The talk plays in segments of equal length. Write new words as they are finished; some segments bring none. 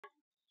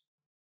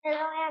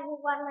Hello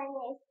everyone, my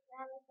name is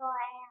Naruto.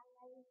 I am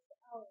 9 years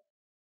old.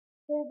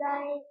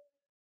 Today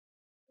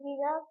we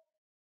will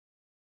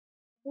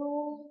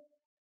do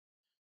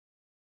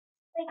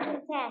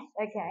speaking test.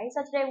 Okay, so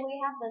today we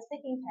have the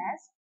speaking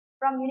test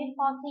from Unit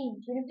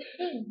 14 to Unit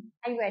 15.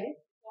 Are you ready?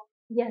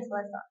 Yeah. Yes,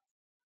 let's start.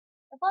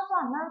 The first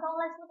one,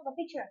 Naruto, let's look at the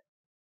picture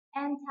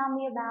and tell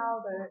me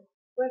about the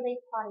birthday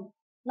party.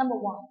 Number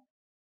one,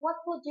 what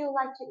would you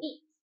like to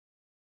eat?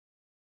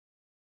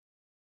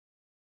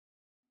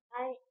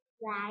 I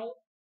like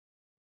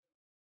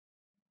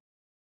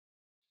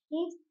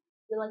Cheese.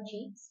 You like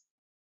cheese?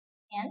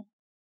 And?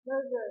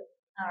 burger.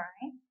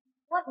 Alright.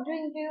 What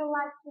drink do you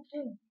like to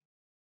drink?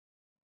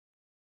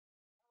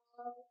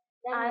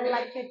 I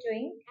like to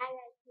drink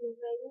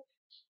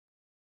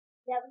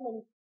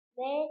lemon,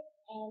 milk,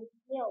 and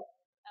milk.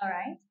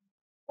 Alright.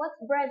 What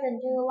present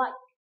do you like?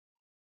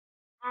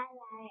 I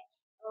like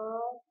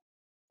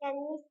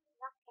tennis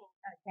racket.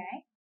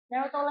 Okay.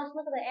 Naruto, let's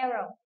look at the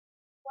arrow.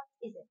 What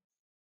is it?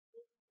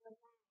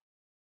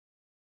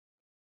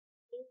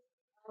 It's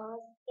a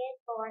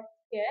skateboard.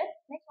 Good.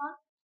 Next one.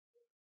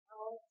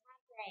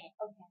 Tablet.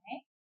 Okay.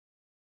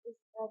 It's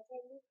a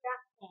tennis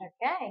racket.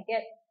 Okay,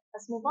 good.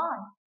 Let's move on.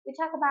 We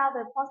talk about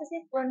the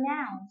possessive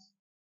pronouns.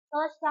 So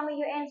let's tell me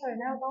your answer,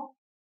 Naruto.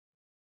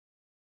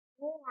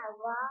 We have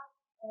got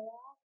a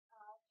lot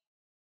of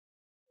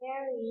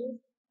berries.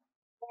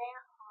 They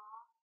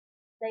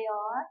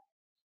are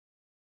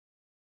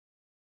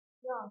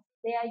Yours.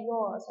 they are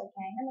yours.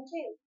 Okay. Number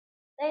two.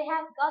 They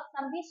have got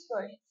some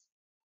biscuits.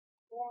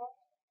 They are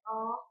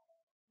yours.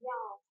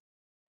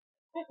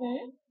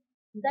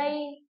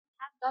 They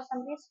have got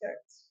some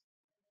biscuits.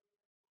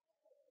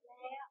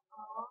 They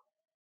are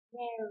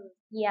theirs.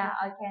 Yeah.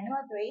 Okay.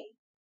 Number three.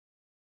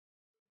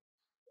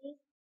 It's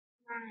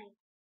mine.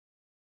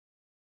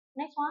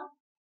 Next one.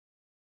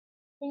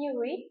 Can you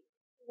read?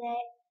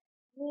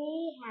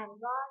 We have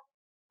got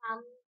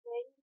some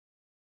drinks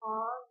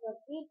for the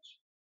beach.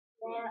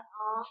 They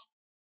are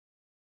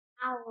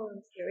ours.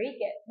 Very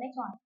good. Next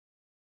one.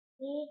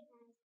 He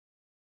has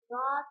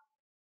got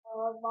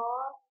a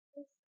ball.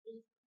 This is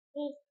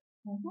his.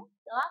 The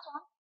last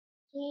one.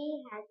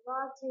 He has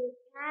got two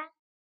cats.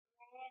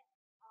 They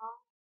are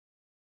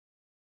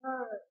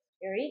hers.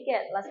 Very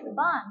good. Let's move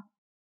on.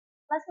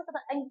 Let's look at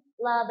the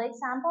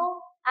example.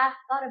 I've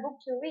got a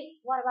book to read.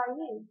 What about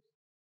you?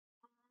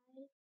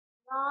 I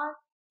got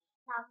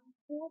some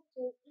food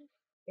to eat.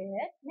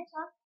 Good. Next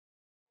one.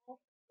 I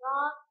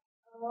got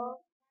a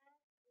hat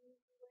to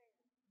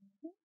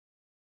wear.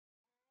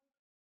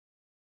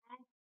 I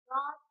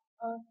got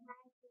a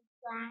hat to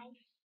fly.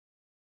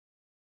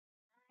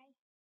 I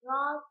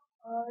got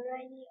a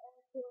radio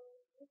to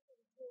listen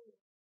to.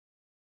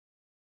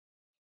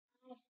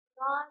 I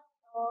got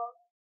a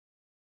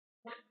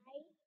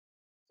bike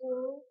to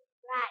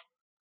ride.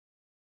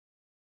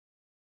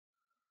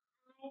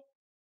 I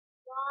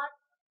got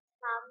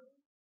some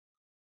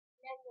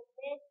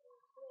lemonade to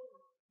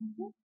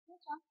drink.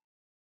 Next one.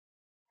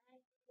 I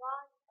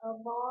got a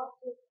ball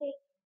to kick.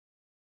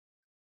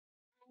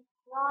 I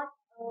got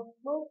a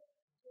book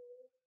to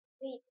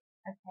read.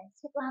 Okay.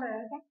 Speak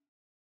louder. Okay.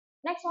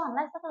 Next one.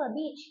 Let's look at the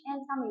beach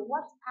and tell me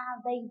what are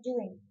they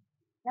doing.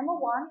 Number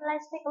one.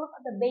 Let's take a look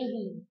at the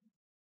baby.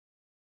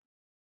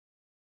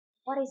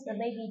 What is the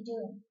baby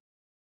doing?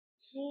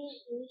 He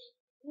is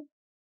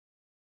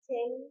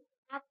eating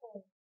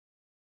apple.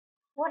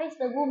 What is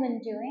the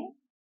woman doing?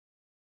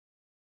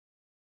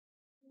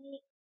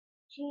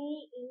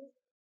 She is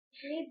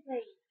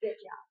sleeping. Good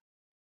job.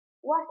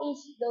 What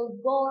is the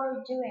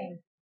girl doing?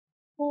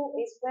 Who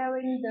is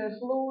wearing the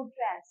blue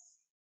dress?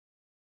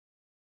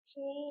 She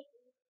is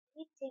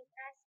eating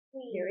ice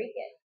cream. Very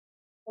good.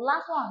 The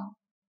last one.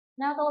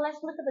 Now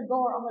let's look at the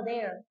girl over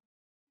there.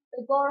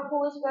 The girl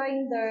who is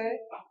wearing the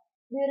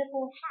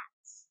beautiful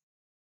hats.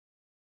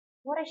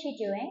 What is she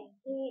doing?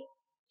 She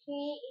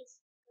is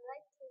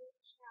collecting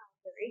shells.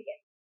 Very good.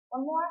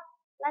 One more.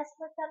 Let's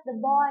look at the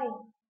boy.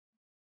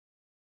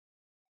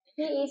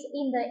 He is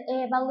in the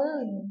air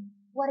balloon.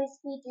 What is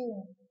he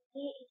doing?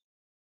 He is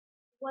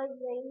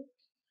waving.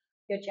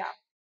 Good job.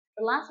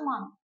 The last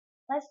one.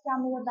 Let's tell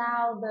me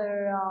about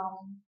the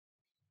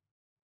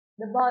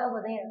boy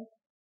over there.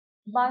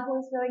 The boy who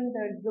is wearing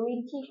the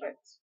green t-shirt.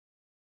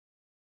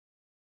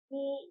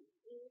 He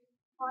is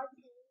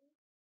pointing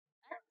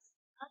at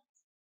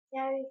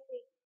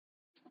jellyfish.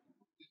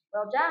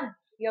 Well done.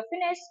 You're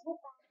finished.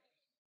 Goodbye.